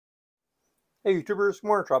Hey YouTubers,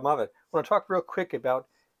 more Robb. I want to talk real quick about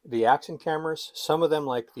the action cameras. Some of them,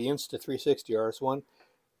 like the Insta 360 RS1,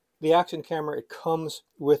 the action camera, it comes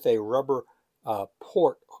with a rubber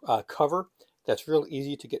port cover that's real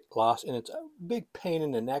easy to get lost, and it's a big pain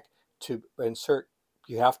in the neck to insert.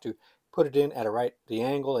 You have to put it in at the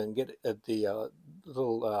angle and get the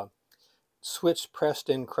little switch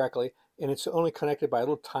pressed in correctly, and it's only connected by a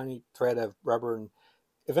little tiny thread of rubber, and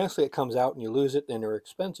eventually it comes out and you lose it, and they're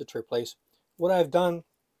expensive to replace. What I've done,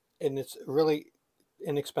 and it's really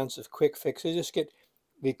inexpensive quick fix, is just get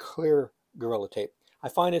the clear Gorilla Tape. I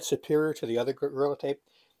find it superior to the other Gorilla Tape,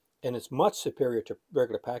 and it's much superior to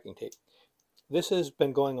regular packing tape. This has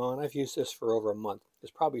been going on. I've used this for over a month.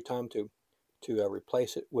 It's probably time to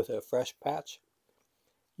replace it with a fresh patch.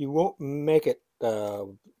 You won't make it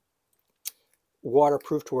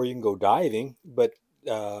waterproof to where you can go diving, but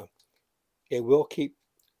it will keep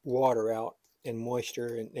water out and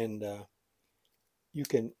moisture, and you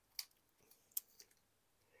can,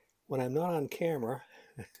 when I'm not on camera,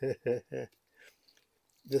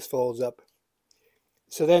 this folds up.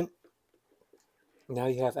 So then now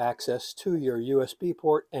you have access to your USB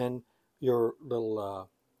port and your little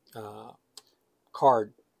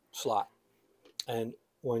card slot. And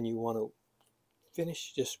when you want to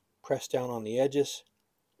finish, just press down on the edges.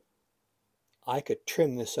 I could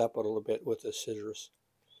trim this up a little bit with the scissors.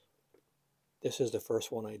 This is the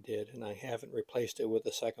first one I did, and I haven't replaced it with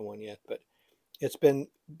the second one yet, but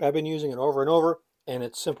I've been using it over and over, and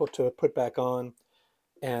it's simple to put back on,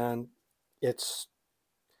 and it's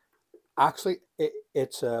actually,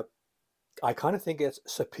 I kind of think it's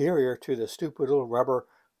superior to the stupid little rubber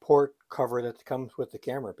port cover that comes with the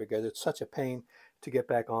camera, because it's such a pain to get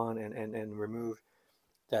back on and remove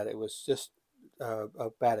that it was just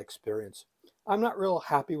a bad experience. I'm not real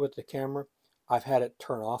happy with the camera. I've had it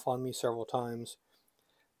turn off on me several times,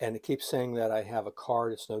 and it keeps saying that I have a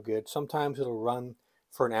card. It's no good. Sometimes it'll run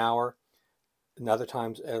for an hour, and other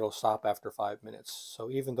times it'll stop after 5 minutes. So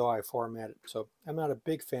even though I format it, so I'm not a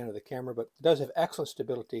big fan of the camera, but it does have excellent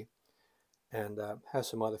stability and has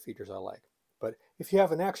some other features I like. But if you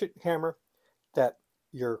have an action camera that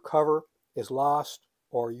your cover is lost,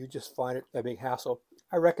 or you just find it a big hassle,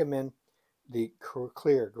 I recommend the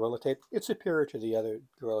clear Gorilla Tape. It's superior to the other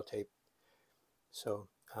Gorilla Tape. So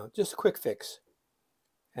just a quick fix.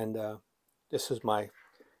 And this is my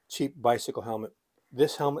cheap bicycle helmet.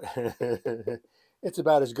 This helmet, it's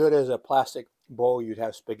about as good as a plastic bowl you'd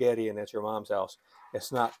have spaghetti in at your mom's house.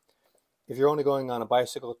 It's not. If you're only going on a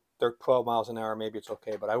bicycle 12 miles an hour, maybe it's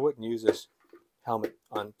okay, but I wouldn't use this helmet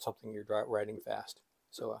on something you're riding fast.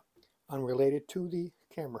 So unrelated to the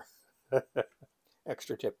camera.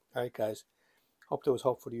 Extra tip. All right, guys. Hope that was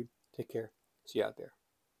helpful to you. Take care. See you out there.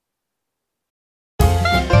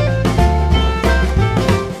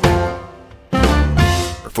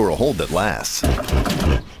 For a hold that lasts.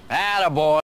 Attaboy.